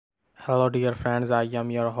Hello dear friends, I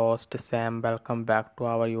am your host Sam. Welcome back to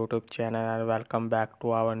our YouTube channel and welcome back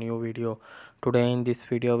to our new video. Today in this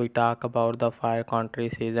video we talk about the Fire Country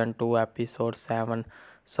season 2 episode 7.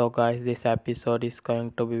 So guys, this episode is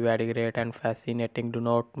going to be very great and fascinating. Do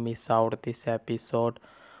not miss out this episode.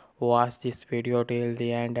 Watch this video till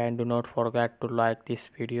the end and do not forget to like this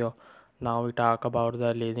video. Now we talk about the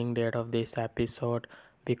releasing date of this episode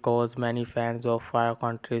because many fans of Fire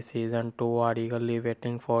Country Season 2 are eagerly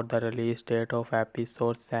waiting for the release date of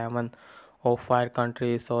episode 7 of Fire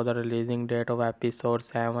Country. So the releasing date of episode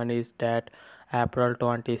 7 is that April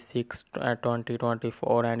 26,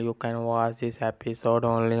 2024, and you can watch this episode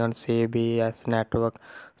only on CBS network.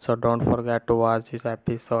 So don't forget to watch this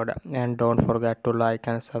episode and don't forget to like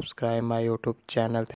and subscribe my YouTube channel.